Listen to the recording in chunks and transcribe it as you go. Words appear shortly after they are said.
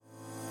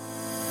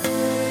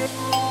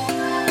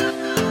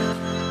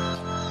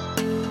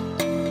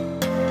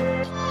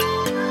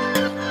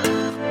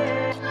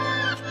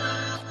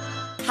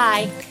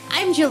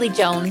I'm Julie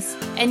Jones,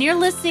 and you're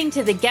listening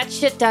to the Get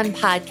Shit Done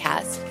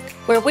podcast,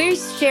 where we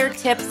share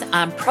tips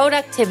on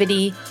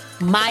productivity,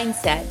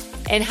 mindset,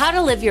 and how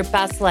to live your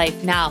best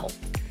life now.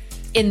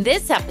 In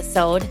this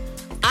episode,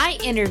 I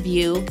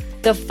interview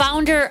the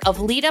founder of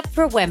Lead Up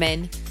for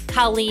Women,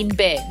 Colleen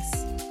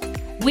Biggs.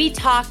 We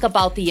talk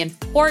about the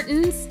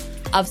importance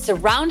of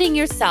surrounding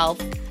yourself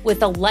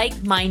with a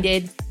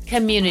like-minded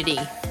community.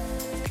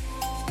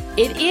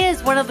 It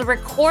is one of the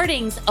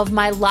recordings of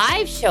my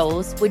live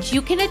shows, which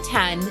you can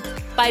attend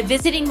by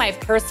visiting my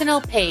personal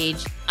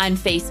page on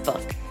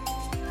Facebook.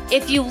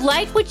 If you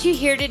like what you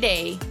hear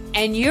today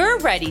and you're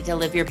ready to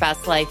live your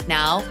best life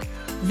now,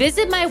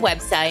 visit my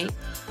website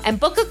and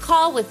book a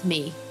call with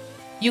me.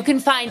 You can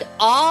find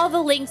all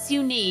the links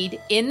you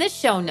need in the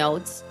show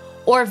notes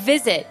or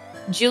visit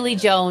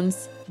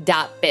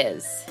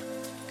juliejones.biz.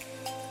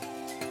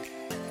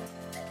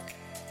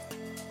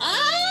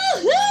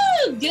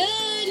 Oh,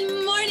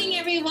 good morning,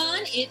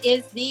 everyone. It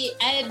is the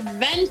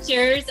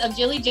adventures of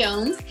Julie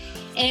Jones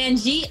and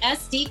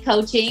GSD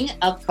Coaching,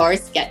 of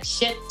course, Get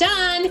Shit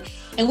Done.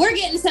 And we're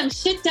getting some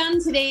shit done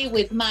today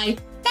with my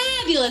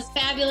fabulous,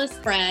 fabulous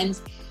friend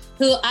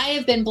who I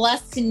have been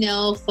blessed to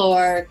know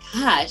for,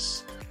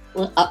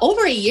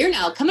 over a year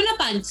now, coming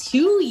up on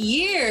 2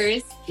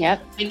 years.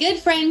 Yep. My good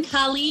friend,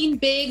 Colleen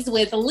Biggs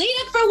with Lead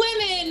Up for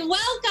Women.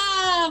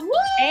 Welcome. Woo!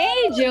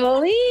 Hey,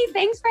 Julie.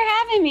 Thanks for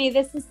having me.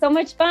 This is so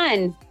much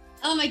fun.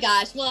 Oh my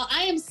gosh. Well,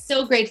 I am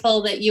so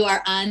grateful that you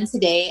are on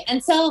today.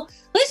 And so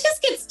let's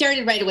just get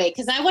started right away,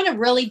 because I want to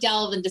really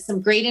delve into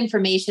some great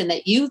information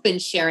that you've been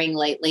sharing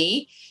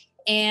lately.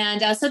 And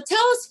so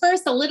tell us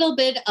first a little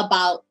bit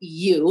about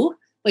you,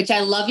 which I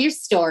love your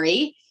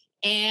story.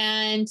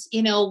 And,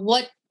 you know,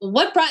 what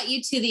brought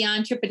you to the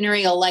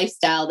entrepreneurial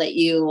lifestyle that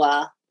you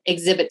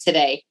exhibit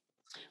today?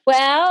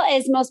 Well,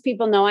 as most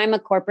people know, I'm a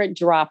corporate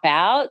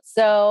dropout.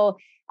 So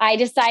I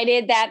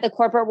decided that the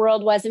corporate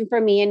world wasn't for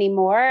me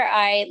anymore.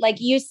 Like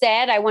you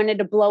said, I wanted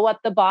to blow up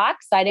the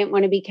box. I didn't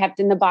want to be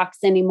kept in the box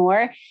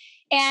anymore.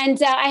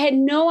 And I had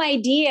no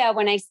idea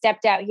when I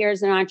stepped out here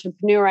as an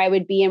entrepreneur, I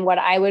would be in what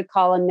I would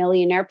call a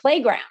millionaire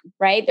playground,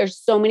 right? There's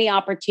so many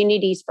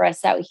opportunities for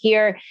us out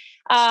here.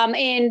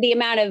 And the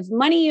amount of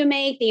money you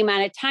make, the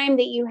amount of time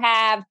that you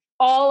have,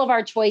 all of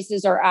our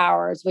choices are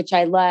ours, which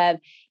I love.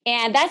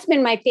 And that's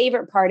been my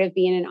favorite part of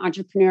being an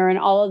entrepreneur and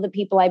all of the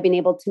people I've been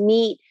able to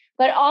meet.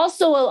 But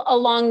also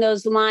along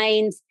those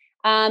lines,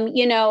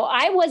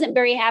 I wasn't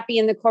very happy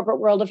in the corporate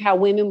world of how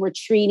women were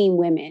treating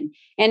women.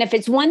 And if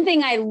it's one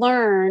thing I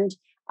learned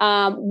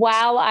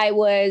while I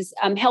was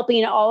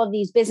helping all of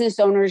these business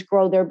owners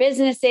grow their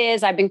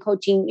businesses, I've been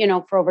coaching,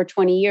 for over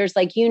 20 years,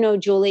 like,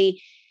 Julie,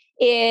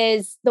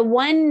 is the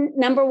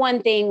number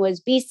one thing was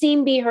be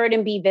seen, be heard,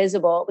 and be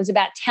visible. It was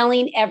about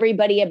telling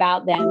everybody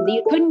about them.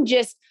 You couldn't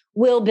just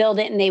will build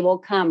it and they will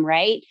come,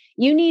 right?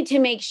 You need to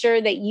make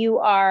sure that you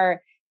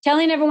are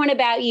telling everyone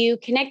about you,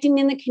 connecting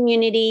in the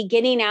community,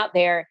 getting out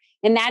there.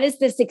 And that is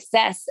the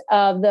success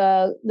of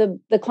the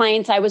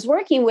clients I was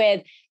working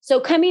with. So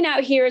coming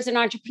out here as an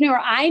entrepreneur,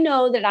 I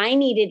know that I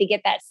needed to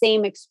get that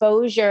same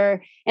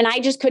exposure, and I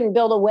just couldn't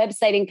build a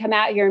website and come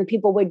out here and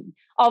people would,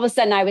 all of a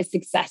sudden I was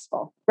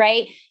successful,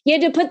 right? You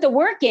had to put the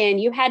work in,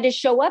 you had to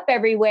show up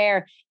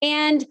everywhere.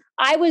 And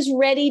I was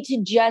ready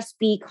to just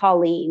be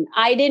Colleen.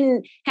 I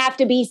didn't have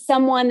to be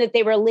someone that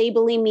they were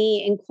labeling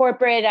me in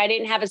corporate. I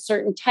didn't have a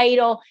certain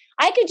title.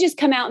 I could just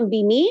come out and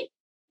be me,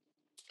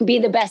 be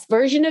the best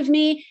version of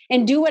me,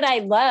 and do what I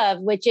love,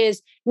 which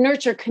is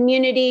nurture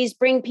communities,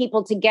 bring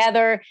people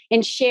together,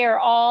 and share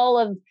all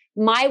of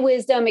my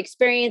wisdom,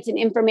 experience, and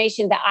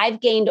information that I've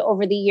gained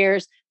over the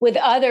years with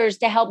others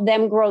to help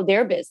them grow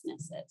their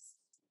businesses.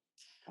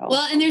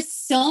 Well, and there's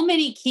so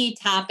many key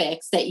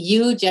topics that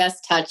you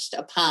just touched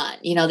upon,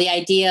 the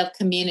idea of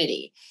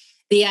community,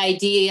 the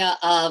idea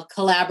of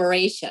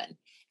collaboration,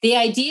 the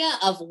idea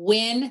of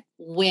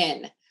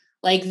win-win.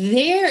 Like,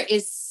 there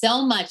is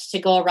so much to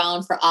go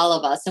around for all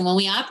of us. And when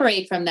we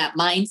operate from that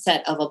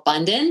mindset of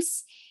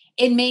abundance,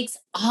 it makes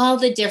all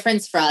the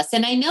difference for us.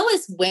 And I know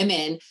as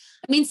women,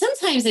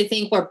 sometimes I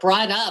think we're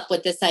brought up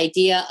with this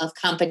idea of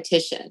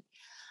competition.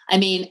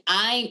 I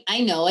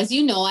know, as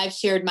you know, I've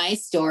shared my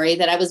story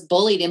that I was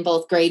bullied in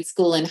both grade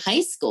school and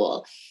high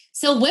school.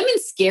 So women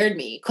scared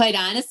me, quite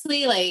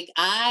honestly. Like,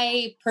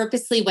 I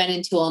purposely went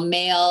into a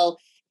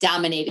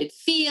male-dominated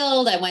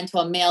field. I went to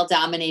a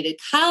male-dominated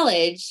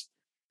college.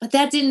 But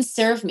that didn't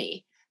serve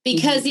me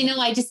because,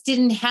 I just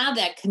didn't have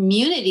that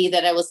community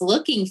that I was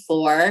looking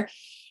for.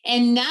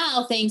 And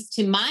now, thanks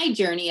to my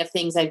journey of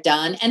things I've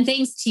done, and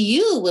thanks to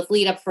you with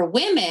Lead Up for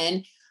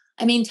Women,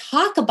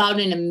 talk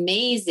about an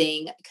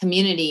amazing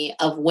community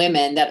of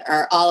women that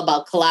are all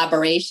about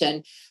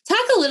collaboration.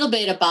 Talk a little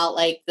bit about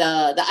like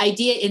the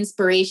idea,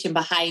 inspiration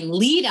behind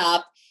Lead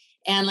Up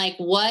and like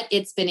what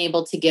it's been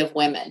able to give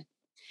women.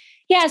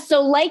 Yeah.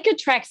 So like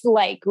attracts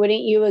like,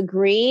 wouldn't you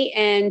agree?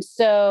 And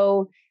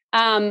so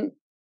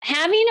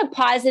having a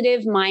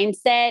positive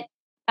mindset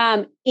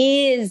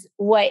is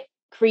what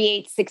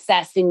creates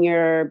success in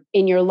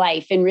your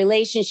life, in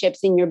relationships,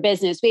 in your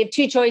business. We have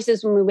two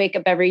choices when we wake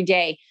up every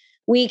day.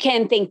 We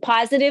can think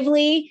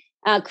positively,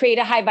 create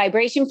a high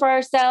vibration for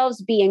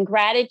ourselves, be in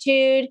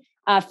gratitude,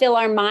 fill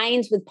our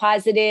minds with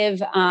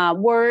positive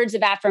words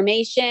of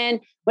affirmation,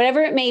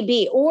 whatever it may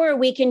be. Or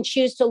we can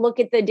choose to look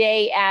at the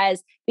day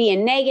as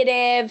being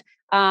negative,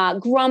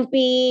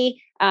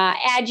 grumpy,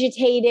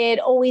 agitated,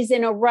 always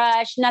in a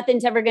rush,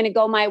 nothing's ever going to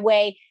go my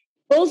way.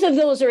 Both of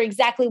those are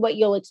exactly what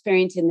you'll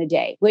experience in the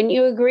day. Wouldn't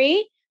you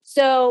agree?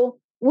 So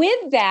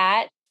with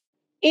that,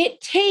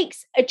 it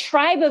takes a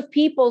tribe of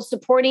people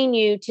supporting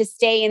you to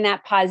stay in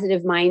that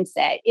positive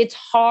mindset. It's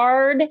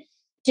hard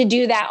to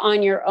do that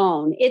on your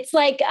own. It's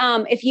like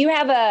if you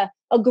have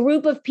a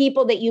group of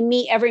people that you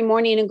meet every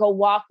morning and go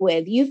walk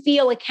with, you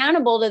feel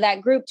accountable to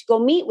that group to go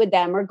meet with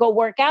them or go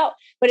work out.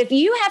 But if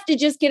you have to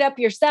just get up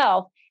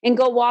yourself and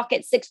go walk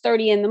at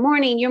 6:30 in the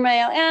morning, you're like,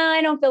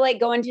 I don't feel like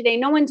going today.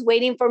 No one's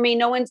waiting for me.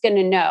 No one's going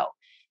to know.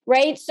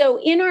 Right.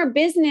 So in our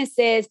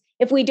businesses,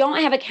 if we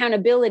don't have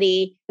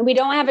accountability and we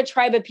don't have a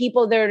tribe of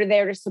people that are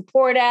there to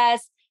support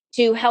us,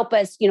 to help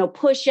us,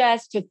 push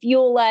us, to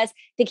fuel us,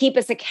 to keep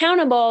us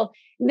accountable,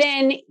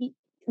 then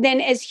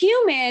as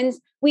humans,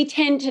 we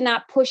tend to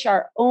not push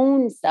our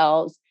own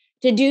selves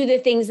to do the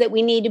things that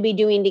we need to be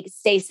doing to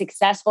stay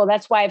successful.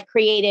 That's why I've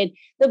created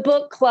the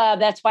book club.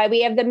 That's why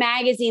we have the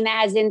magazine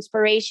that has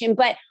inspiration.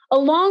 But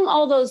along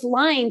all those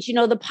lines,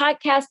 the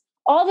podcast,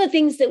 all the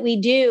things that we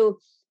do,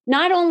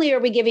 not only are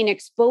we giving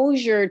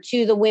exposure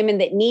to the women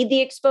that need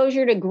the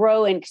exposure to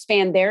grow and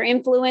expand their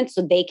influence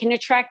so they can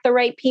attract the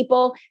right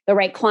people, the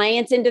right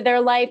clients into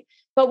their life,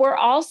 but we're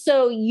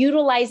also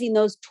utilizing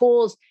those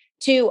tools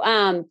to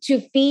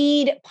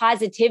feed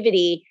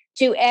positivity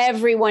to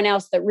everyone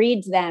else that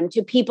reads them,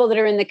 to people that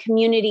are in the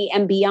community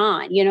and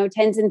beyond,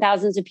 tens and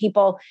thousands of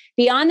people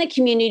beyond the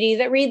community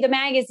that read the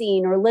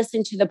magazine or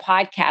listen to the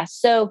podcast.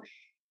 So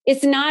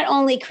it's not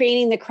only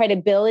creating the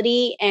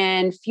credibility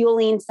and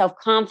fueling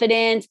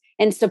self-confidence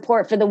and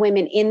support for the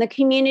women in the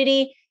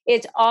community,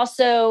 it's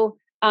also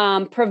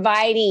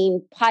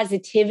providing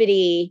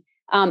positivity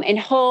and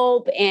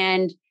hope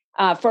and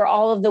for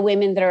all of the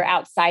women that are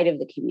outside of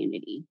the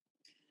community.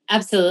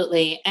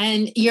 Absolutely.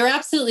 And you're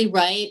absolutely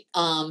right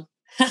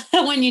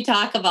when you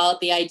talk about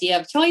the idea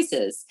of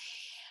choices.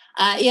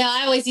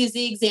 I always use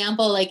the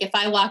example, like if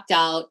I walked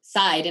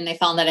outside and I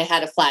found that I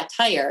had a flat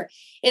tire,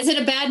 is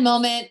it a bad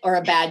moment or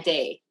a bad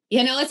day?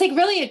 It's like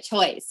really a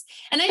choice.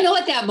 And I know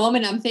at that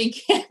moment I'm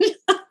thinking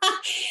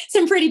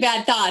some pretty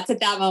bad thoughts at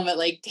that moment,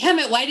 like, damn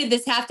it, why did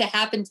this have to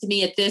happen to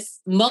me at this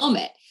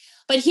moment?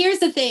 But here's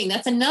the thing.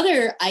 That's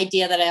another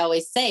idea that I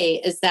always say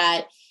is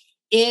that,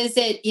 is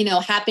it,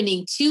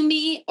 happening to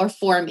me or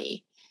for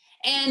me?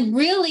 And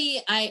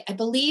really, I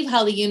believe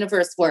how the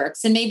universe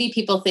works. And maybe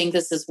people think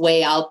this is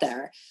way out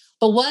there.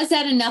 But was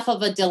that enough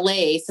of a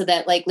delay so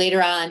that like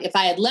later on, if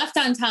I had left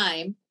on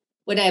time,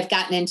 would I have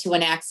gotten into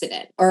an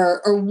accident?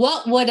 Or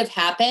what would have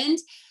happened?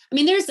 I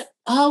mean, there's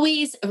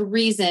always a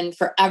reason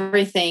for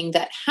everything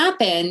that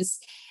happens.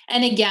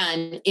 And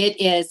again, it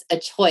is a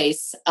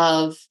choice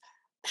of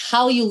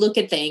how you look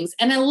at things.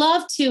 And I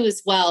love too,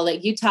 as well,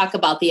 that you talk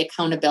about the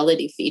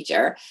accountability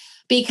feature,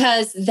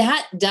 because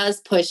that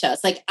does push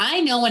us. Like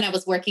I know when I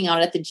was working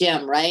out at the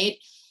gym, right?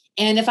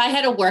 And if I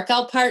had a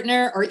workout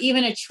partner or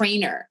even a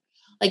trainer,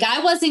 like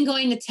I wasn't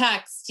going to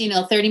text,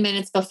 30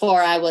 minutes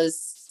before I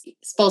was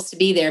supposed to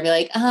be there and be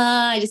like,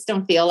 I just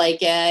don't feel like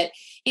it.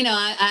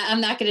 I'm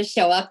not going to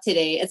show up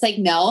today. It's like,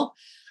 no,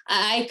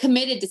 I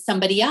committed to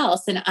somebody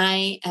else and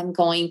I am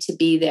going to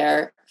be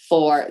there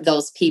for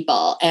those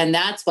people. And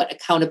that's what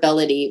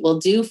accountability will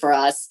do for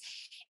us.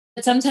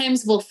 But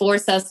sometimes will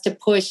force us to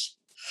push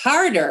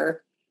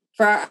harder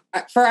for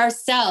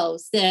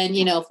ourselves than,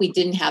 if we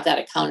didn't have that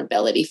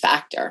accountability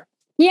factor.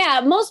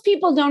 Yeah, most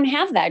people don't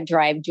have that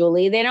drive,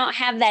 Julie. They don't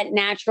have that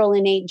natural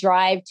innate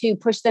drive to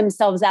push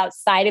themselves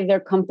outside of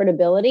their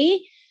comfortability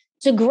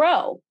to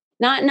grow.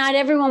 Not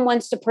everyone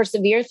wants to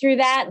persevere through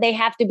that. They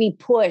have to be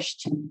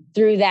pushed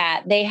through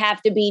that. They have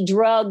to be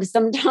drugged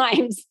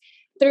sometimes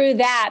through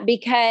that,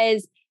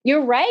 because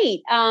you're right.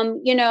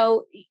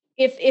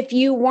 If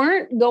you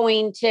weren't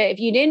going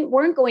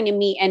to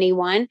meet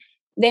anyone,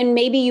 then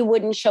maybe you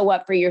wouldn't show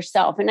up for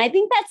yourself. And I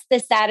think that's the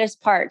saddest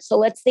part. So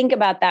let's think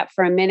about that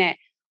for a minute.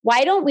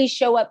 Why don't we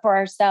show up for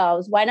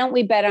ourselves? Why don't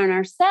we bet on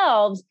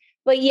ourselves?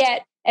 But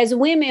yet, as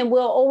women,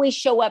 we'll always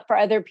show up for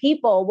other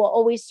people. We'll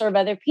always serve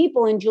other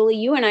people. And Julie,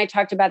 you and I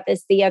talked about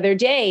this the other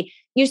day.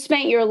 You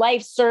spent your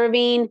life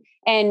serving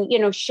and,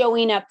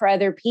 showing up for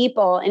other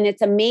people. And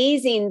it's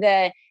amazing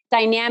the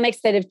dynamics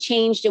that have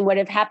changed and what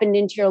have happened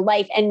into your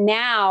life. And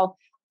now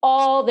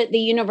all that the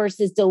universe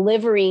is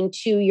delivering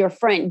to your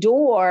front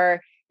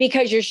door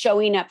because you're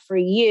showing up for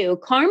you.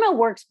 Karma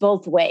works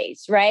both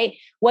ways, right?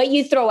 What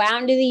you throw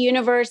out into the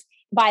universe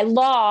by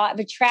law of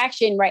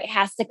attraction, right,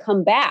 has to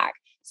come back.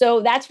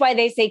 So that's why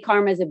they say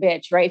karma is a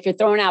bitch, right? If you're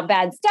throwing out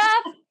bad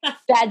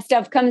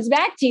stuff comes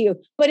back to you.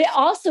 But it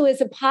also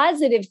is a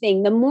positive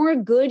thing. The more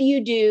good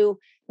you do,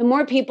 the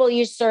more people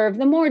you serve,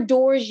 the more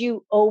doors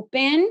you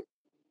open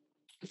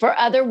for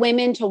other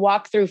women to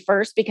walk through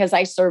first, because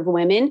I serve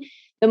women,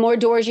 the more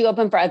doors you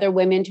open for other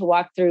women to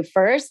walk through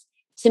first.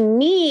 To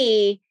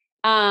me,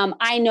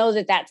 I know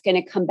that that's going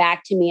to come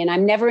back to me. And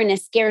I'm never in a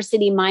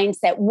scarcity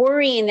mindset,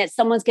 worrying that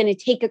someone's going to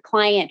take a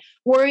client,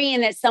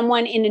 worrying that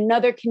someone in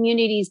another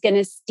community is going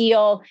to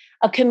steal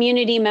a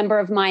community member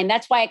of mine.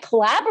 That's why I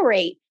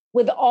collaborate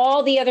with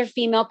all the other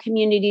female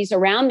communities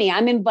around me.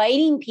 I'm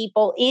inviting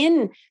people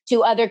in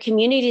to other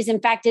communities. In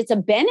fact, it's a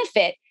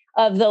benefit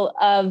of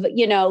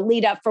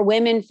Lead Up for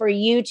Women for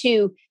you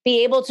to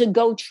be able to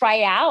go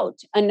try out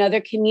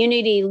another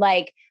community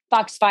like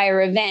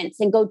Foxfire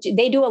Events and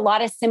they do a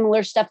lot of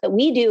similar stuff that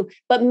we do,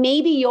 but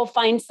maybe you'll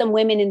find some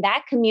women in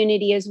that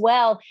community as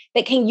well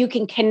that you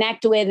can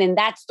connect with. And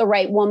that's the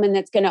right woman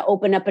that's going to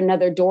open up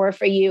another door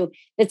for you.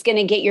 That's going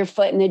to get your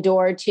foot in the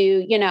door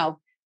to,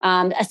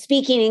 a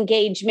speaking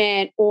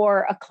engagement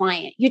or a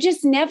client. You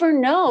just never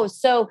know.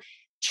 So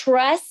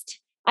trust,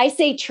 I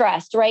say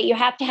trust, right? You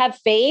have to have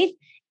faith,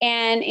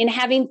 and in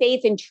having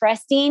faith and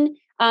trusting,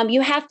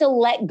 you have to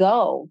let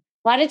go.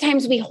 A lot of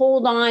times we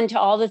hold on to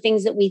all the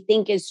things that we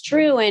think is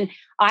true. And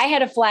I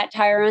had a flat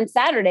tire on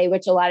Saturday,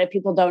 which a lot of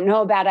people don't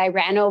know about. I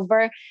ran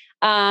over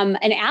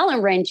an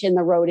Allen wrench in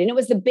the road, and it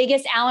was the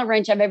biggest Allen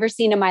wrench I've ever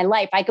seen in my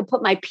life. I could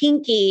put my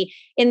pinky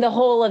in the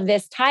hole of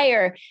this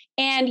tire.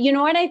 And you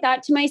know what? I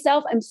thought to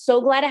myself, I'm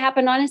so glad it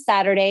happened on a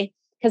Saturday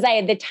because I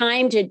had the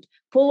time to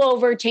pull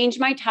over, change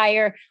my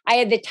tire. I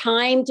had the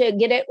time to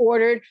get it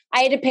ordered.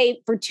 I had to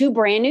pay for 2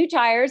 brand new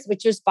tires,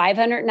 which was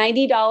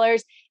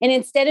 $590. And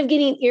instead of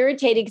getting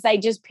irritated because I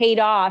just paid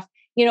off,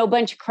 a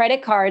bunch of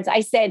credit cards,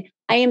 I said,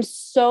 I am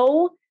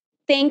so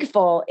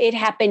thankful it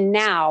happened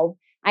now.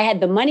 I had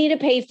the money to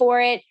pay for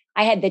it.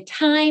 I had the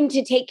time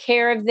to take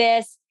care of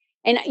this.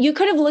 And you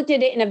could have looked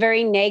at it in a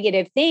very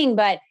negative thing,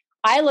 but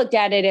I looked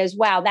at it as,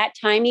 wow, that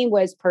timing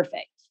was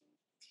perfect.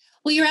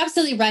 Well, you're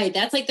absolutely right.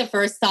 That's like the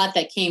first thought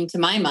that came to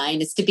my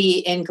mind, is to be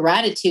in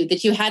gratitude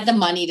that you had the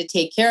money to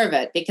take care of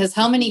it, because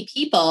how many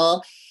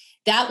people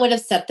that would have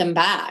set them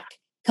back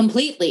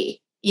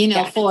completely,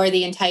 for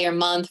the entire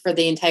month, for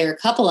the entire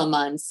couple of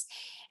months.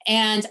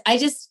 And I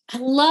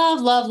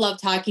love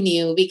talking to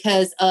you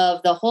because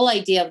of the whole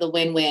idea of the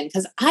win-win,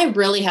 because I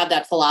really have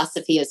that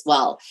philosophy as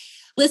well.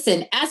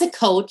 Listen, as a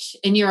coach,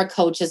 and you're a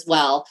coach as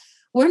well,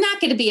 we're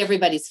not going to be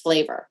everybody's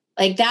flavor.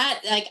 Like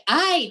that,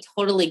 I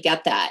totally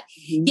get that.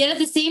 Mm-hmm. Yet at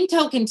the same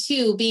token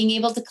too, being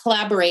able to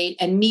collaborate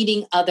and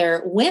meeting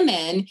other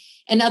women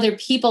and other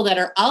people that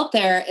are out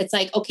there, it's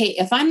like, okay,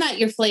 if I'm not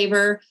your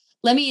flavor,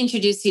 let me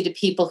introduce you to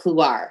people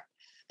who are.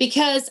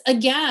 Because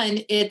again,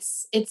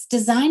 it's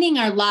designing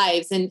our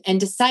lives and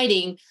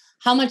deciding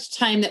how much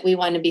time that we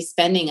want to be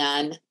spending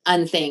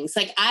on things.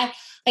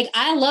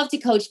 I love to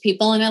coach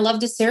people and I love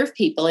to serve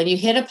people. And you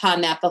hit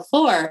upon that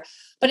before.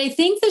 But I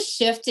think the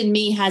shift in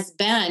me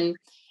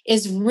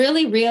is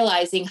really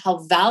realizing how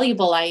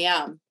valuable I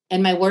am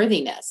and my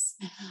worthiness.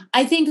 Mm-hmm.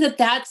 I think that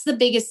that's the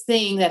biggest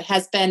thing that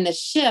has been the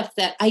shift,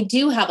 that I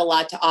do have a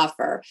lot to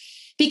offer,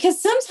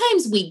 because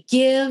sometimes we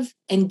give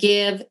and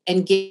give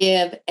and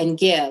give and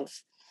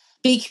give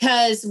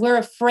because we're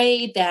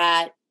afraid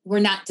that we're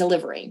not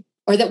delivering,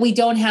 or that we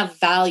don't have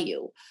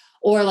value.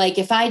 Or like,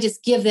 if I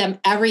just give them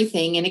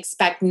everything and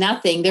expect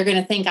nothing, they're going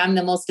to think I'm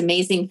the most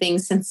amazing thing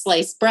since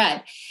sliced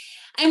bread.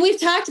 And we've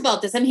talked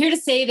about this. I'm here to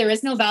say there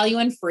is no value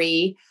in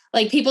free.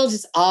 Like, people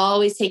just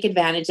always take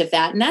advantage of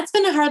that. And that's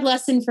been a hard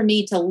lesson for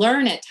me to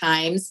learn at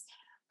times,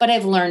 but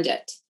I've learned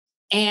it.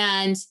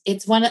 And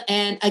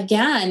and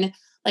again,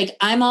 like,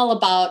 I'm all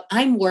about,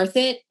 I'm worth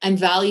it. I'm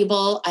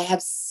valuable. I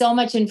have so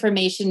much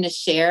information to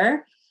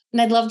share, and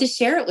I'd love to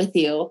share it with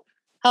you.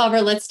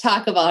 However, let's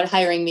talk about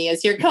hiring me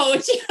as your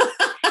coach.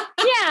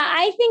 Yeah,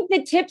 I think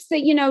the tips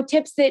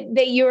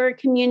that your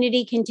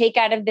community can take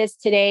out of this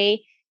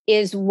today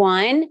is,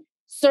 one,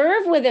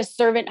 serve with a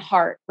servant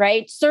heart,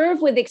 right?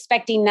 Serve with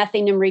expecting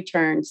nothing in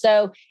return.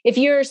 So if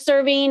you're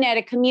serving at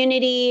a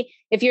community,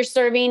 if you're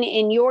serving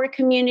in your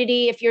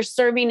community, if you're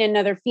serving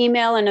another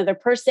female, another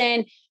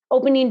person,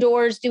 opening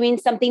doors, doing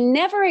something,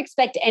 never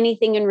expect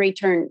anything in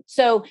return.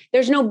 So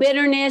there's no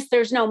bitterness.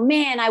 There's no,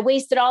 man, I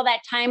wasted all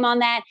that time on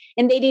that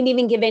and they didn't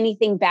even give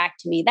anything back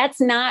to me.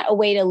 That's not a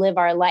way to live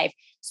our life.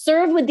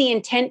 Serve with the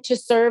intent to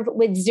serve,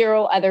 with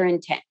zero other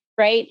intent,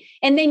 right?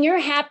 And then you're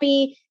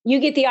happy. You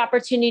get the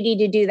opportunity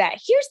to do that.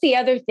 Here's the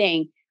other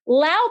thing.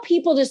 Allow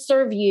people to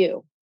serve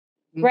you,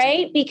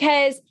 right?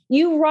 Because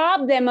you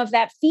rob them of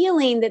that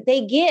feeling that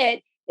they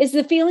get, is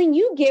the feeling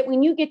you get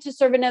when you get to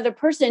serve another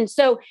person.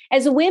 So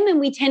as women,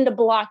 we tend to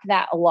block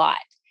that a lot.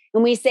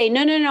 And we say,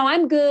 no,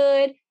 I'm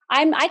good.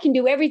 I can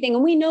do everything.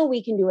 And we know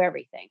we can do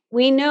everything.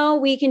 We know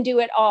we can do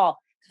it all.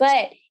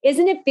 But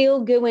isn't it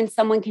feel good when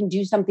someone can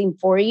do something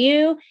for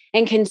you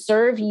and can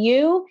serve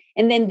you?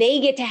 And then they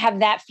get to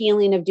have that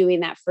feeling of doing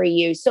that for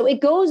you. So it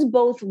goes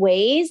both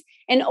ways.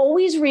 And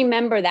always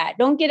remember that.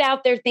 Don't get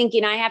out there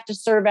thinking I have to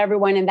serve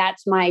everyone and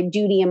that's my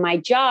duty and my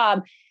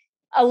job.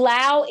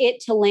 Allow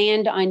it to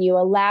land on you.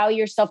 Allow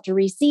yourself to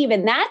receive.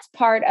 And that's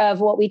part of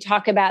what we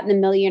talk about in the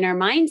Millionaire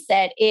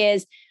Mindset,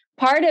 is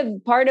part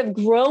of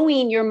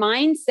growing your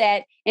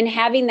mindset and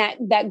having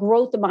that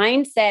growth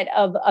mindset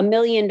of $1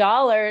 million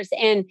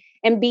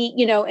and be,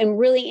 and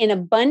really in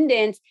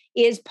abundance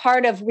is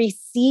part of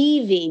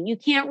receiving. You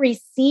can't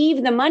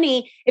receive the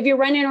money if you're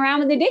running around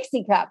with a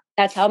Dixie cup.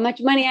 That's how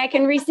much money I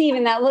can receive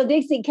in that little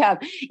Dixie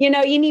cup. You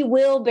need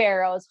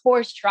wheelbarrows,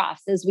 horse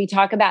troughs, as we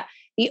talk about.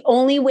 The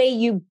only way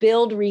you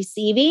build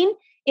receiving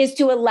is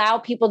to allow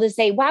people to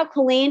say, wow,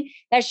 Colleen,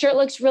 that shirt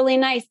looks really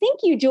nice. Thank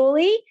you,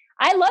 Julie.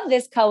 I love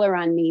this color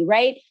on me,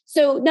 right?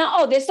 So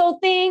now, this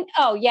old thing,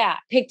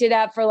 picked it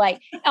up for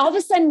all of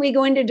a sudden we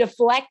go into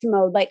deflect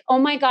mode. Like, oh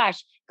my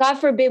gosh, God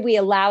forbid we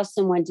allow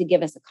someone to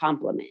give us a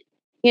compliment,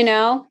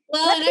 Well,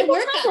 and I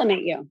work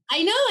compliment you.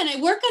 I know. And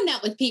I work on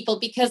that with people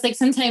because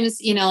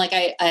sometimes,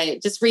 I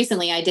just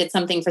recently, I did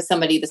something for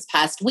somebody this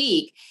past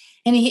week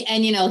and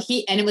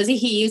it was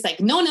he was like,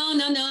 no,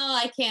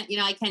 I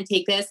can't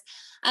take this.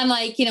 I'm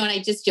like, and I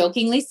just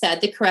jokingly said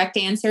the correct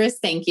answer is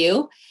thank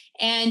you.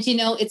 And,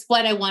 it's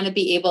what I want to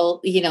be able,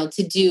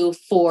 to do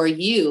for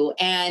you.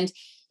 And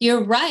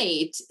you're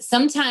right.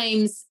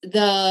 Sometimes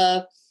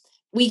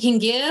we can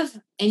give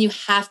and you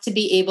have to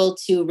be able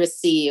to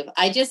receive.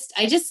 I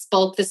just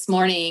spoke this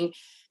morning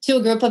to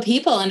a group of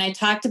people and I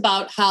talked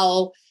about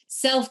how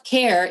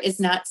self-care is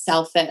not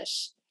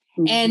selfish.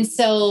 Mm-hmm. And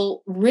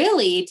so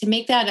really to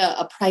make that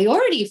a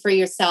priority for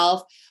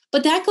yourself,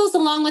 but that goes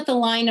along with the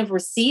line of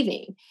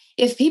receiving.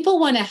 If people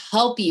want to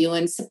help you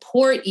and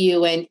support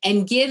you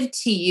and give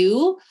to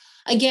you,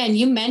 again,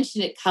 you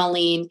mentioned it,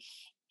 Colleen,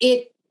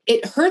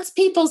 it hurts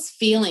people's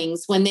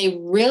feelings when they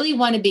really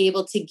want to be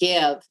able to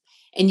give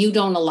and you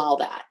don't allow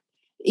that.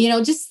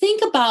 Just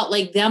think about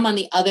them on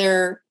the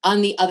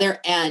other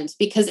end,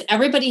 because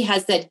everybody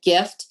has that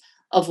gift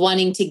of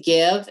wanting to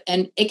give.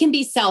 And it can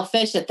be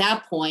selfish at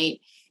that point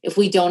if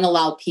we don't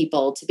allow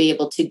people to be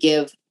able to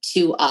give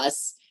to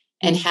us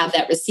and have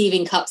that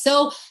receiving cup.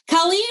 So,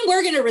 Colleen,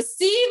 we're going to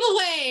receive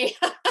away.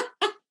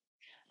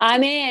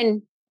 I'm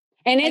in.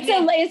 And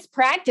it's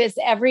practice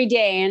every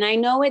day. And I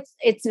know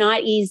it's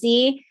not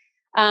easy.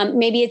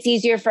 Maybe it's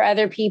easier for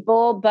other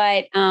people,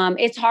 but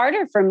it's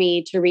harder for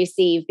me to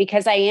receive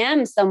because I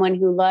am someone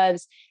who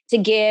loves to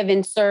give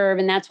and serve.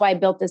 And that's why I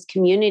built this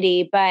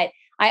community. But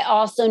I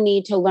also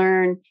need to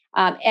learn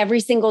every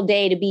single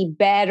day to be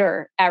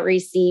better at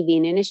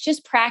receiving. And it's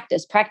just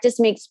practice. Practice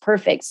makes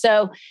perfect.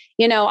 So,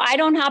 I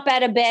don't hop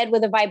out of bed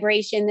with a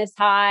vibration this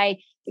high.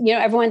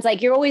 Everyone's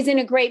like, you're always in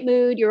a great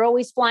mood. You're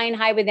always flying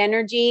high with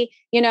energy.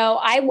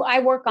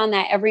 I work on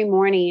that every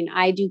morning.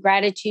 I do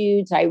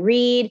gratitudes. I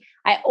read.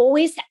 I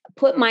always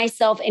put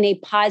myself in a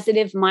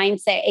positive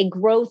mindset, a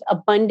growth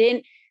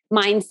abundant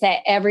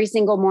mindset every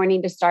single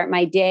morning to start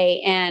my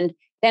day. And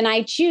then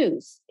I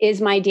choose,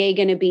 is my day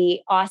going to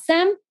be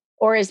awesome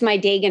or is my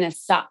day going to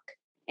suck?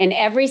 And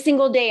every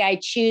single day I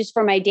choose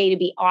for my day to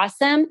be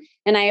awesome.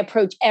 And I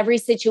approach every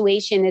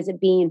situation as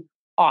it being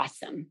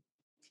awesome.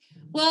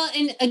 Well,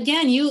 and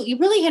again, you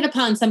really hit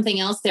upon something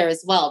else there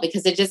as well,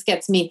 because it just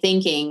gets me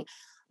thinking,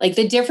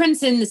 the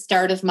difference in the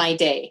start of my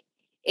day.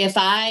 If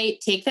I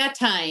take that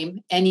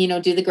time and,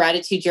 do the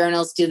gratitude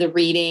journals, do the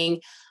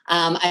reading,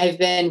 I've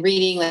been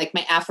reading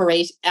my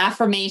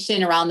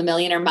affirmation around the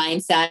millionaire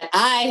mindset.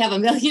 I have a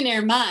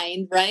millionaire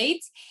mind, right?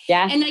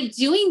 Yeah. And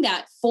doing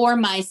that for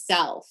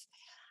myself,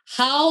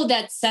 how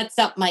that sets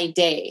up my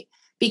day.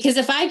 Because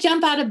if I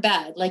jump out of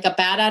bed like a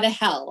bat out of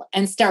hell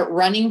and start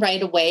running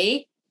right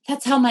away,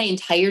 that's how my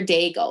entire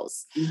day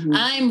goes. Mm-hmm.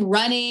 I'm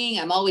running,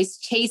 I'm always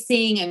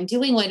chasing, I'm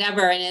doing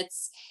whatever. And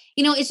it's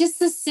just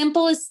the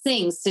simplest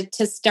things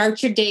to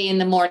start your day in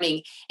the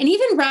morning and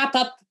even wrap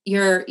up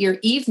your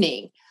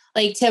evening.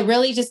 To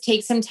really just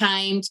take some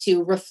time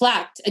to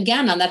reflect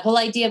again on that whole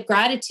idea of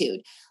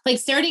gratitude.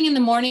 Starting in the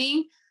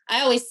morning,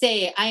 I always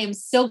say I am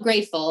so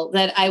grateful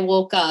that I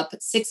woke up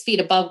 6 feet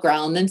above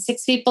ground than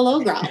 6 feet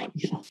below ground,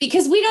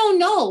 because we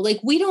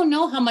don't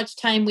know how much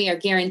time we are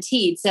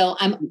guaranteed. So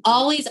I'm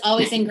always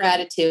in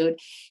gratitude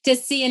to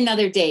see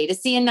another day, to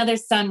see another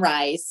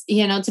sunrise,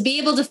 to be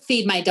able to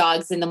feed my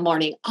dogs in the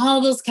morning,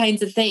 all those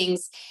kinds of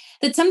things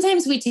that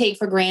sometimes we take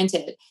for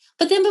granted.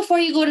 But then before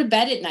you go to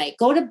bed at night,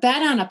 go to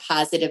bed on a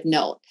positive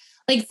note.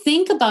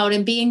 Think about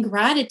and be in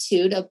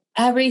gratitude of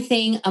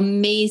everything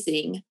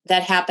amazing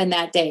that happened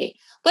that day,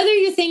 whether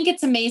you think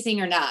it's amazing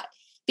or not.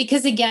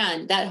 Because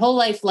again, that whole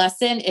life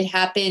lesson, it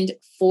happened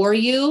for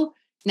you,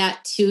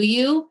 not to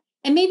you.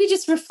 And maybe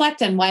just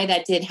reflect on why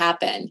that did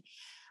happen.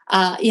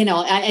 I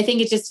think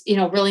it just,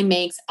 really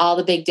makes all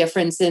the big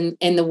difference in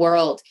the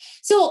world.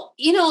 So,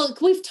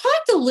 we've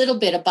talked a little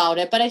bit about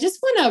it, but I just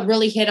want to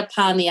really hit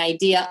upon the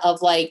idea of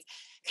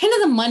kind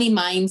of the money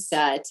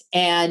mindset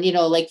and,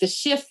 the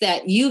shift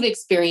that you've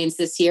experienced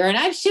this year. And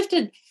I've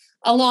shifted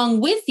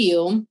along with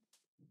you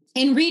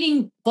in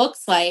reading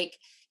books like,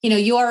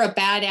 You Are a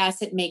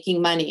Badass at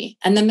Making Money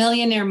and The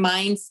Millionaire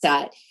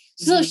Mindset.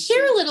 So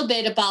share a little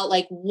bit about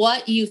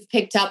what you've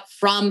picked up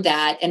from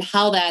that and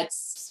how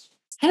that's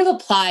kind of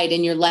applied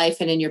in your life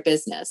and in your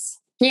business.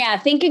 Yeah,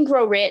 Think and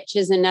Grow Rich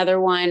is another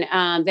one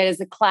that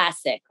is a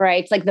classic,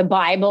 right? It's like the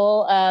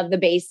Bible of the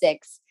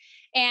basics.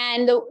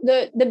 And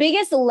the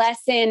biggest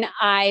lesson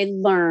I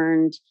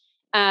learned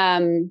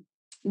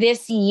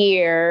this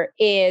year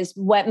is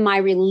what my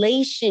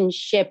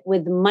relationship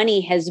with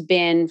money has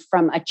been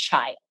from a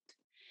child.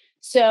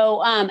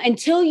 So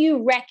until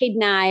you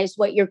recognize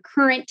what your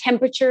current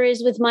temperature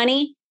is with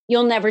money,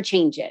 you'll never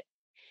change it.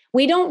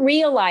 We don't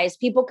realize,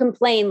 people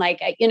complain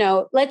like,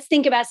 let's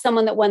think about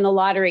someone that won the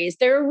lottery. Is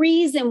there a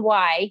reason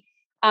why?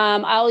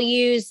 I'll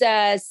use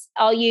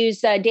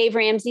Dave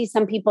Ramsey.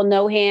 Some people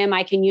know him.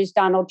 I can use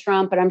Donald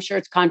Trump, but I'm sure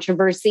it's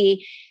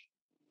controversy.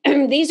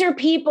 These are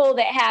people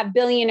that have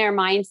billionaire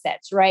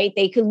mindsets, right?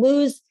 They could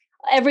lose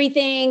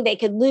everything. They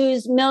could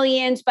lose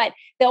millions, but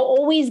they'll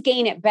always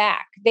gain it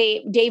back.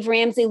 Dave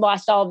Ramsey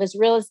lost all of his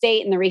real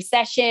estate in the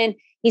recession.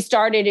 He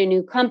started a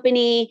new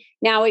company.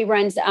 Now he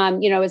runs,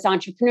 his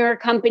entrepreneur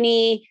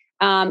company,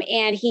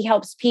 and he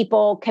helps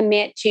people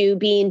commit to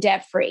being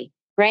debt-free,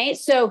 right?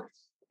 So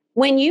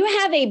when you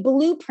have a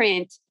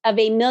blueprint of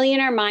a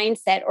millionaire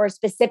mindset or a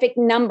specific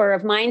number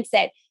of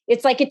mindset,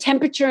 it's like a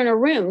temperature in a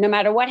room. No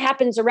matter what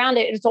happens around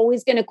it, it's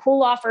always going to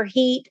cool off or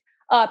heat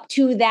up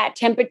to that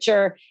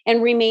temperature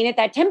and remain at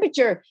that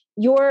temperature.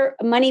 Your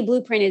money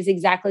blueprint is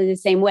exactly the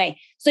same way.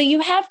 So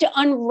you have to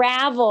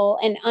unravel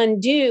and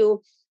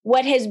undo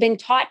what has been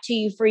taught to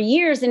you for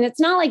years. And it's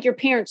not like your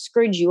parents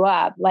screwed you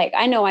up. Like,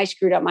 I know I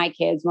screwed up my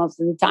kids most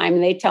of the time,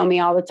 and they tell me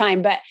all the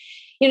time, but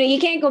you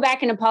can't go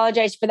back and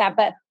apologize for that.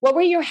 But what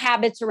were your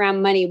habits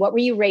around money? What were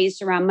you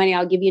raised around money?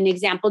 I'll give you an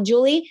example.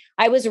 Julie,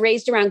 I was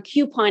raised around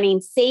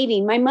couponing,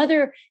 saving. My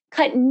mother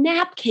cut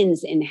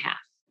napkins in half.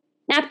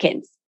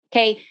 Napkins.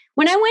 Okay.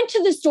 When I went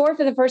to the store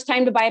for the first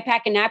time to buy a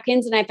pack of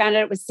napkins and I found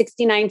out it was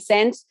 69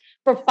 cents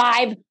for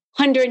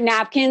 500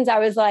 napkins, I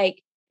was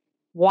like,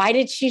 why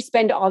did she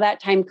spend all that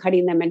time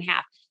cutting them in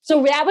half?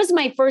 So that was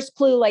my first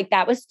clue. Like,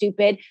 that was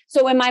stupid.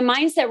 So in my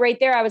mindset right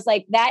there, I was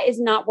like, that is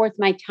not worth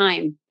my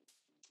time.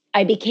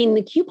 I became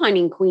the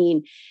couponing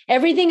queen.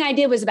 Everything I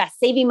did was about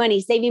saving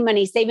money, saving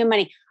money, saving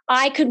money.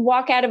 I could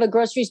walk out of a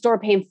grocery store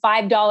paying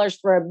 $5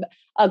 for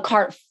a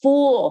cart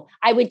full.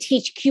 I would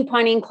teach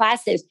couponing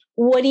classes.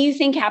 What do you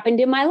think happened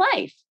in my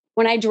life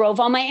when I drove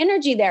all my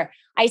energy there?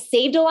 I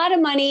saved a lot of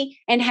money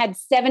and had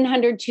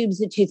 700 tubes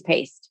of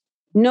toothpaste.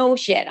 No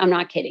shit. I'm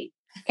not kidding.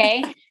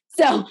 Okay.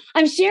 So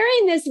I'm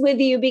sharing this with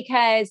you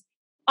because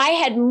I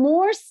had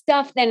more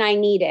stuff than I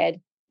needed,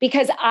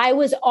 because I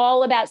was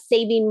all about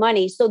saving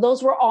money. So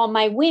those were all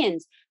my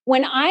wins.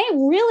 When I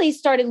really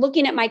started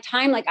looking at my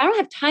time, like, I don't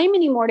have time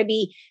anymore to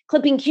be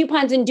clipping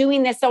coupons and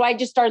doing this. So I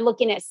just started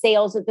looking at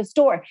sales at the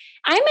store.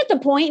 I'm at the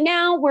point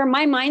now where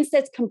my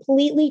mindset's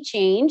completely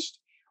changed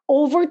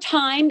over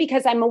time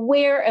because I'm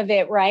aware of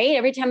it, right?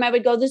 Every time I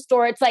would go to the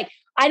store, it's like,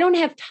 I don't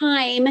have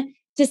time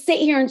to sit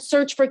here and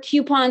search for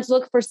coupons,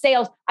 look for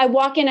sales. I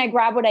walk in, I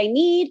grab what I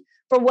need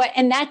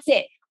and that's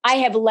it. I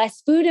have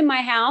less food in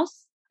my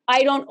house.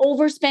 I don't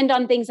overspend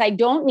on things I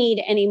don't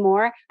need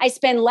anymore. I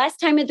spend less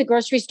time at the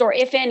grocery store,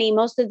 if any.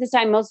 Most of the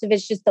time, most of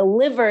it's just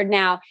delivered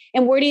now.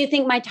 And where do you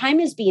think my time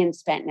is being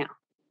spent now?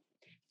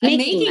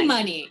 Making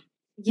money.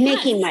 Yes.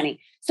 Making money.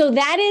 So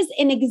that is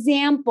an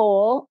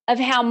example of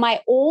how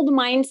my old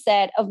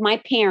mindset of my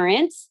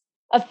parents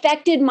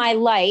affected my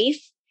life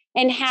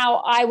and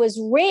how I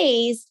was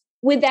raised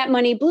with that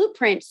money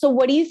blueprint. So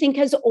what do you think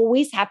has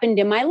always happened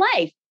in my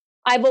life?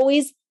 I've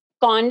always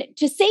gone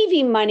to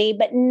saving money,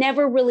 but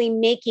never really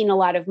making a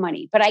lot of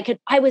money. But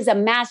I was a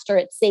master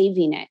at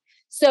saving it.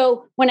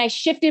 So when I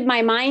shifted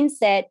my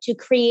mindset to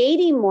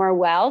creating more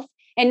wealth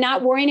and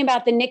not worrying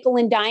about the nickel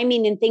and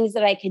diming and things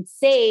that I could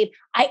save,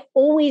 I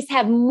always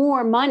have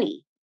more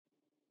money.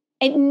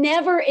 It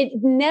never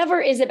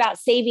is about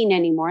saving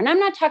anymore. And I'm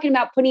not talking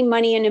about putting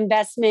money in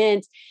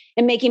investments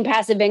and making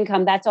passive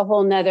income. That's a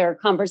whole nother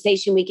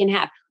conversation we can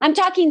have. I'm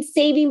talking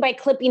saving by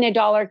clipping a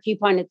 $1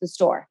 coupon at the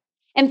store.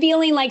 And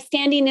feeling like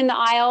standing in the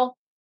aisle,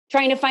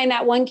 trying to find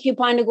that one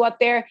coupon to go up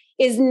there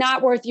is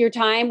not worth your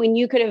time when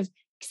you could have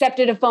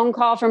accepted a phone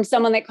call from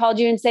someone that called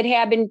you and said, hey,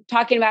 I've been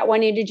talking about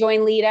wanting to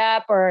join Lead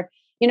Up or,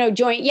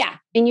 join. Yeah.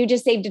 And you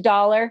just saved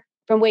 $1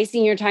 from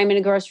wasting your time in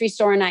a grocery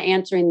store and not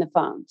answering the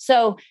phone.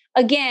 So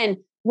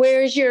again,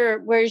 where's your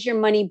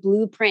money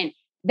blueprint?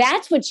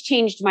 That's what's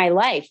changed my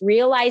life.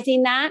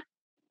 Realizing that,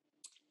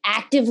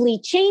 actively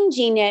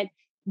changing it,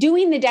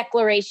 doing the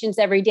declarations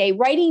every day,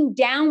 writing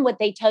down what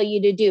they tell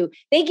you to do.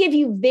 They give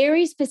you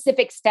very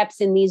specific steps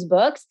in these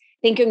books.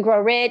 Think and Grow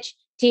Rich,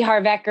 T.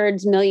 Harv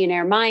Eker's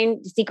Millionaire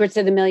Mind, Secrets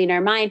of the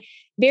Millionaire Mind,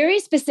 very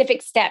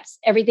specific steps.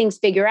 Everything's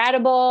figure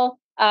outable,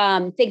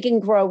 Think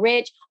and Grow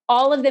Rich.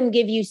 All of them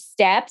give you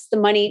steps. The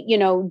money,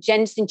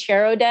 Jen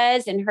Sincero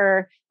does and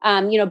her,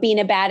 being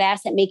a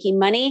badass at making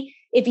money.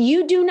 If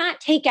you do not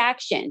take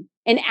action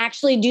and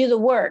actually do the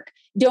work,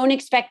 don't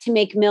expect to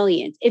make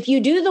millions. If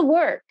you do the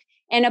work,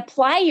 and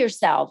apply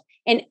yourself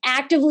and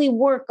actively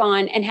work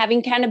on and having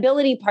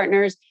accountability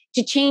partners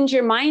to change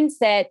your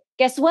mindset,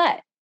 guess what?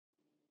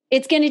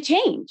 It's going to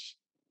change.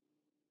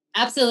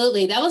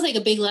 Absolutely. That was like a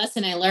big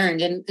lesson I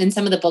learned in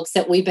some of the books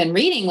that we've been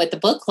reading with the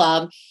book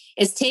club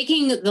is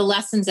taking the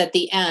lessons at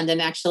the end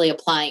and actually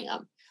applying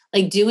them.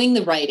 like doing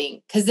the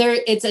writing, because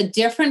it's a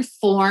different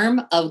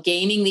form of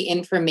gaining the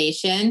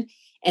information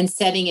and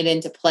setting it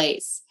into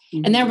place.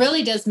 Mm-hmm. And that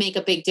really does make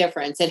a big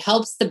difference. It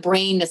helps the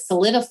brain to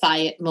solidify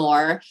it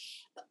more,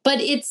 but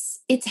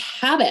it's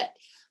habit.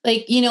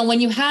 Like,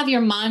 when you have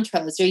your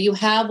mantras or you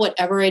have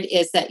whatever it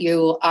is that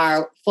you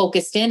are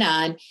focused in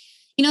on,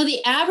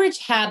 the average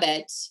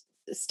habit,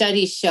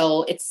 studies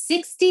show it's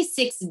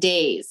 66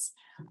 days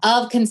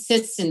of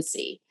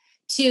consistency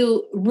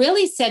to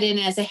really set in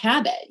as a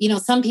habit.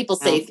 Some people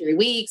say 3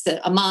 weeks,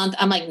 a month.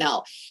 I'm like,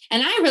 no.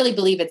 And I really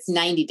believe it's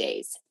 90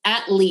 days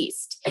at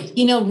least,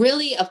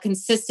 really of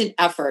consistent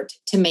effort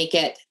to make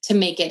it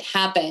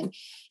happen.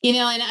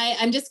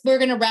 And we're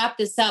going to wrap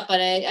this up, but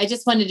I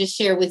just wanted to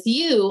share with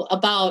you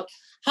about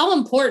how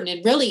important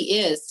it really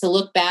is to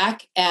look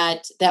back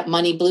at that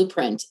money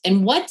blueprint.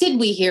 And what did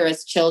we hear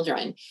as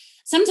children?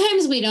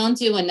 Sometimes we don't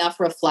do enough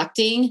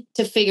reflecting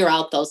to figure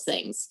out those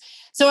things.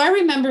 So I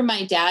remember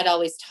my dad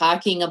always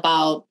talking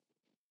about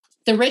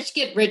the rich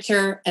get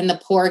richer and the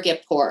poor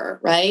get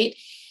poorer, right?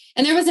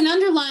 And there was an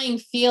underlying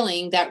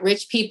feeling that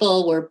rich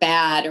people were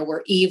bad or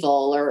were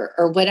evil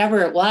or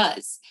whatever it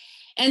was.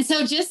 And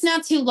so just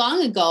not too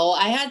long ago,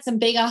 I had some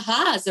big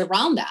ahas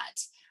around that.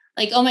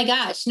 Like, oh my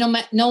gosh, no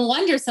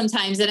wonder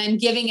sometimes that I'm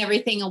giving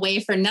everything away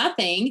for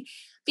nothing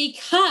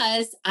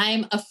because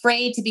I'm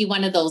afraid to be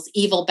one of those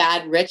evil,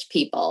 bad, rich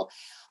people.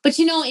 But,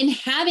 in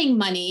having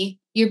money,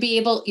 you're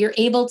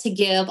able to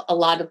give a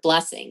lot of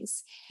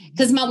blessings.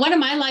 Because one of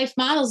my life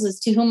models is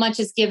to whom much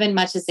is given,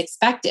 much is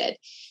expected.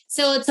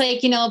 So it's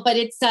like, but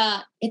it's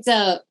I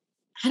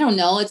don't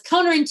know, it's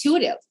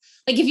counterintuitive.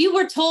 Like if you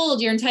were told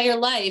your entire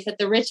life that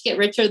the rich get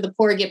richer, the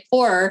poor get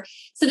poorer,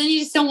 so then you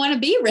just don't want to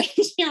be rich.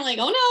 You're like,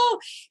 oh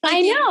no.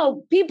 I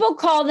know. People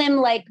call them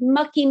like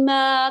mucky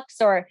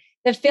mucks or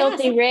the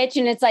filthy rich.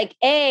 And it's like,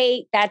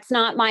 that's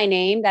not my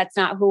name. That's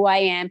not who I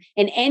am.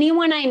 And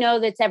anyone I know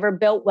that's ever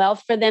built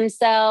wealth for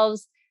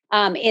themselves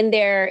in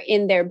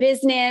their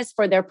business,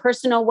 for their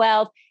personal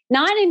wealth,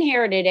 not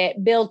inherited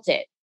it, built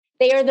it.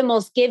 They are the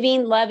most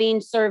giving,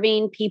 loving,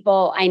 serving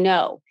people I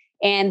know.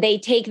 And they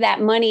take that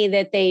money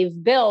that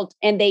they've built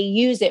and they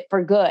use it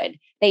for good.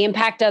 They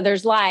impact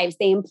others' lives.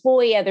 They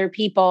employ other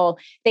people.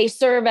 They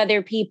serve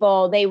other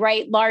people. They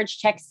write large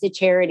checks to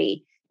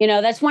charity.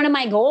 That's one of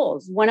my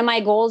goals. One of my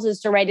goals is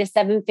to write a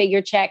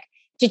 7-figure check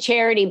to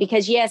charity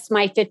because yes,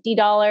 my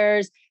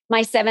 $50,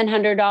 my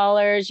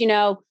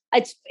 $700,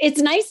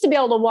 it's nice to be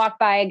able to walk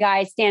by a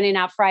guy standing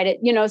out front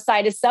at,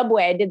 side of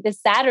Subway. I did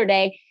this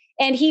Saturday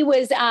and he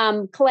was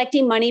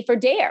collecting money for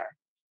DARE.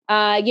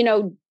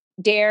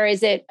 DARE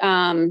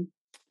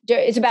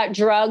it's about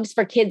drugs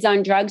for kids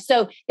on drugs.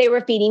 So they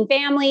were feeding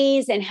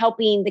families and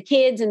helping the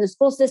kids in the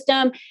school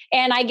system.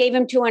 And I gave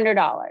him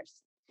 $200.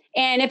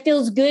 And it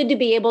feels good to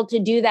be able to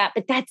do that.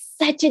 But that's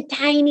such a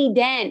tiny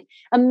dent.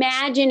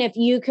 Imagine if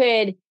you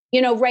could,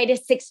 write a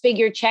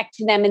 6-figure check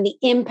to them and the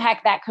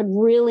impact that could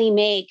really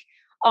make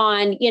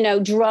on,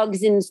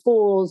 drugs in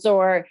schools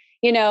or,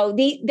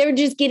 they're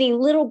just getting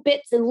little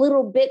bits and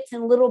little bits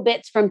and little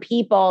bits from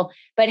people,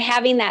 but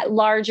having that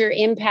larger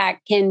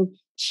impact can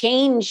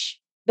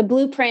change the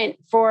blueprint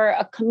for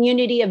a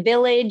community, a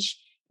village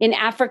in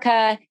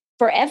Africa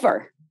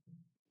forever.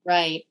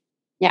 Right.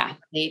 Yeah.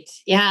 Right.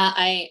 Yeah,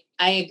 I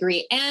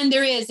agree. And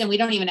there is, and we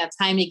don't even have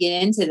time to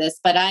get into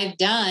this, but I've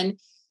done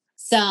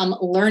some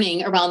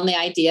learning around the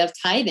idea of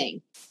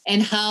tithing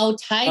and how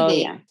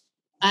tithing,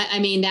 I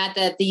mean, that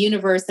the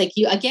universe, like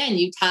you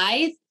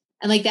tithe,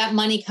 and like that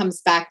money comes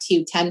back to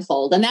you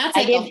tenfold. And that's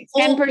like I give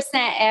 10%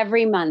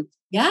 every month.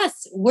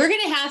 Yes. We're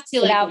going to have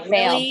to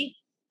really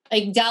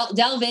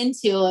delve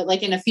into it,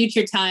 like in a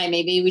future time.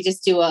 Maybe we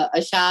just do a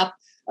show.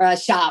 I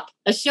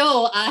see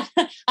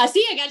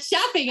I got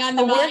shopping on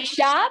the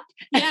workshop.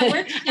 Yeah.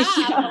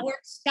 A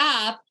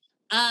workshop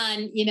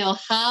on,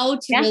 how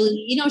to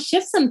really,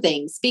 shift some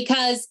things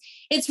because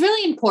it's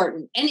really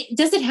important. And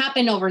does it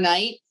happen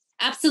overnight?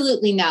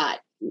 Absolutely not.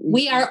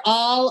 We are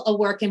all a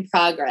work in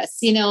progress.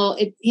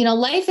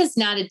 Life is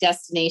not a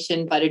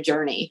destination, but a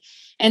journey.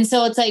 And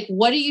so it's like,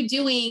 what are you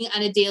doing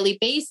on a daily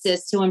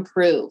basis to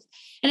improve?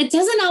 And it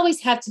doesn't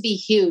always have to be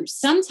huge.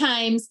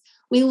 Sometimes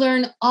we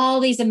learn all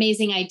these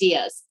amazing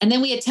ideas and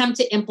then we attempt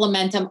to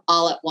implement them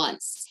all at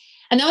once.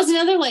 And that was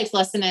another life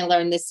lesson I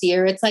learned this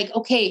year. It's like,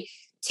 okay,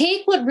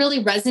 take what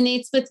really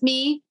resonates with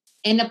me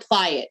and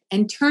apply it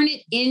and turn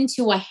it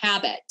into a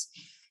habit.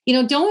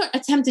 Don't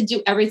attempt to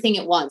do everything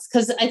at once.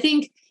 Because I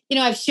think,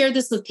 I've shared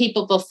this with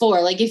people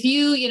before. Like if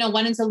you,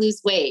 wanted to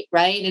lose weight,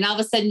 right? And all of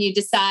a sudden you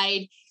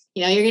decide,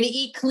 you're going to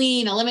eat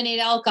clean,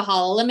 eliminate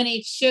alcohol,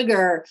 eliminate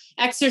sugar,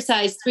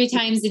 exercise 3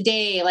 times a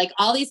day, like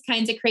all these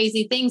kinds of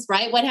crazy things,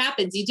 right? What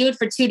happens? You do it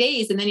for 2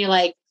 days and then you're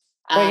like,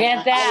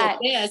 forget that.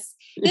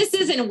 This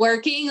isn't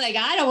working. Like,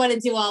 I don't want to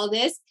do all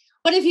this.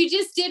 But if you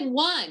just did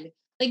one,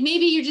 like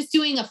maybe you're just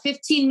doing a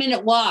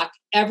 15-minute walk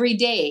every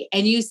day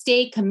and you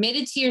stay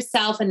committed to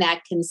yourself and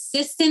that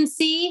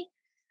consistency,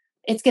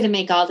 it's going to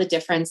make all the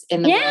difference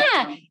in the world.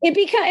 Yeah,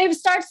 it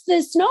starts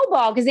to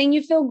snowball because then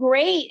you feel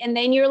great. And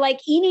then you're like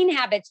eating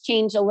habits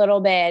change a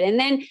little bit. And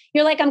then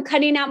you're like, I'm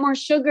cutting out more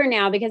sugar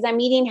now because I'm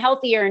eating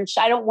healthier and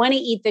I don't want to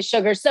eat the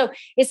sugar. So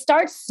it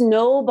starts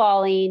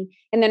snowballing.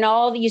 And then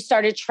you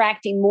start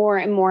attracting more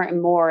and more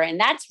and more. And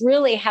that's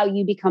really how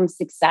you become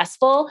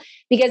successful,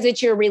 because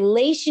it's your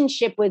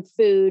relationship with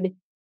food,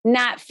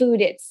 not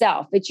food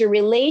itself. It's your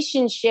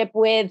relationship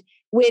with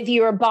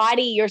your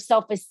body, your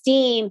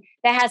self-esteem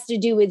that has to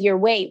do with your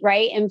weight,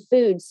 right? And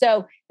food.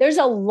 So there's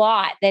a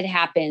lot that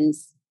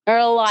happens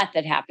in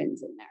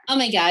there. Oh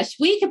my gosh.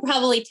 We could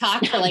probably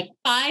talk for like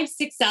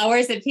 5-6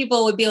 hours and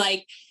people would be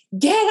like,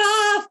 get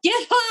off.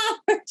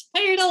 We're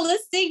tired of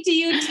listening to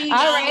you two.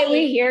 All right.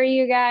 We hear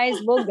you guys.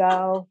 We'll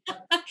go.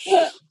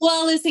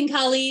 Well, listen,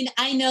 Colleen,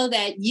 I know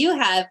that you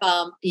have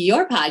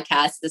your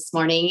podcast this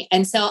morning.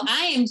 And so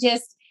I am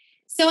just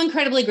so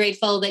incredibly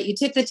grateful that you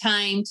took the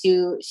time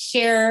to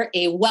share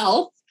a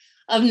wealth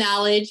of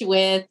knowledge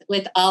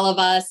with all of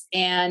us.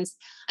 And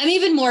I'm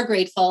even more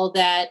grateful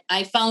that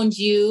I found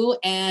you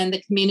and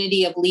the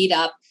community of Lead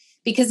Up,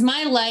 because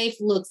my life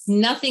looks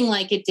nothing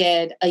like it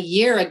did a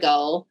year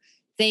ago,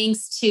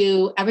 thanks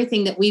to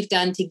everything that we've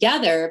done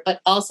together, but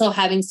also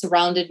having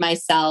surrounded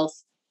myself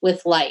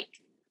with like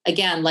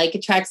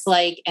attracts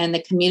like, and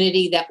the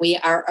community that we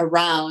are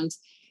around.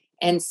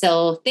 And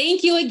so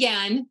thank you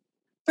again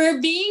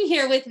for being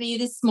here with me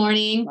this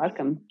morning.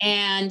 Welcome.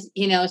 And,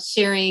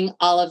 sharing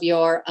all of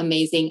your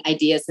amazing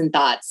ideas and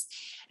thoughts.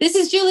 This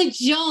is Julie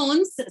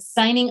Jones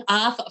signing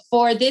off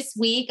for this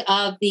week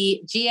of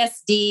the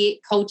GSD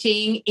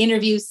Coaching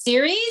Interview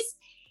Series.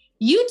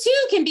 You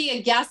too can be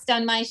a guest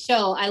on my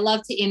show. I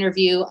love to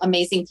interview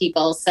amazing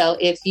people. So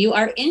if you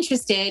are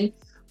interested,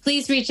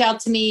 please reach out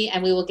to me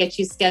and we will get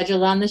you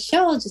scheduled on the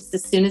show just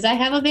as soon as I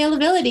have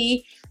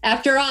availability.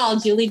 After all,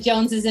 Julie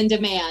Jones is in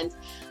demand.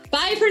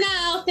 Bye for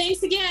now.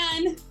 Thanks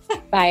again.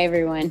 Bye,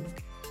 everyone.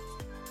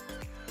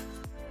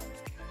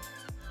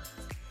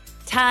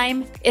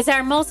 Time is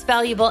our most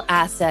valuable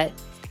asset,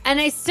 and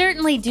I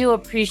certainly do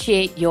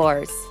appreciate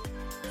yours.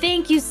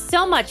 Thank you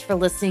so much for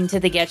listening to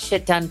the Get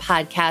Shit Done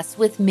podcast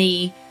with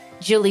me,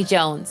 Julie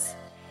Jones.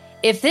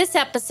 If this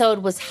episode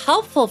was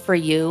helpful for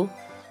you,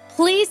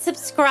 please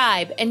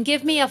subscribe and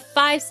give me a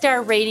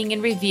 5-star rating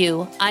and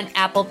review on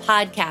Apple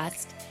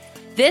Podcast.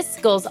 This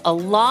goes a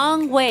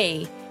long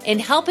way in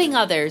helping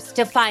others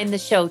to find the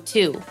show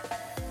too.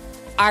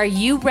 Are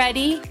you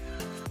ready?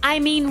 I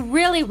mean,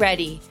 really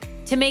ready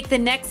to make the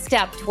next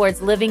step towards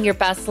living your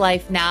best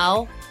life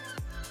now?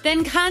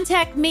 Then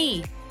contact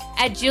me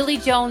at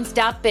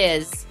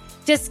juliejones.biz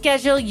to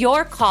schedule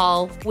your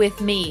call with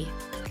me.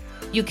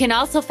 You can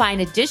also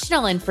find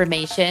additional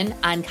information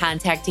on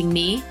contacting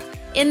me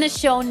in the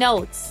show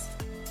notes.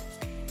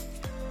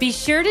 Be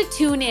sure to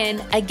tune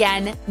in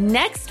again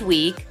next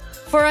week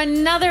for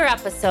another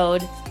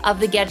episode of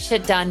the Get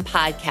Shit Done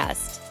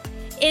podcast.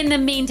 In the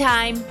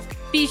meantime,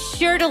 be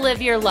sure to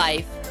live your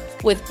life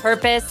with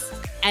purpose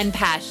and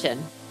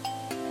passion.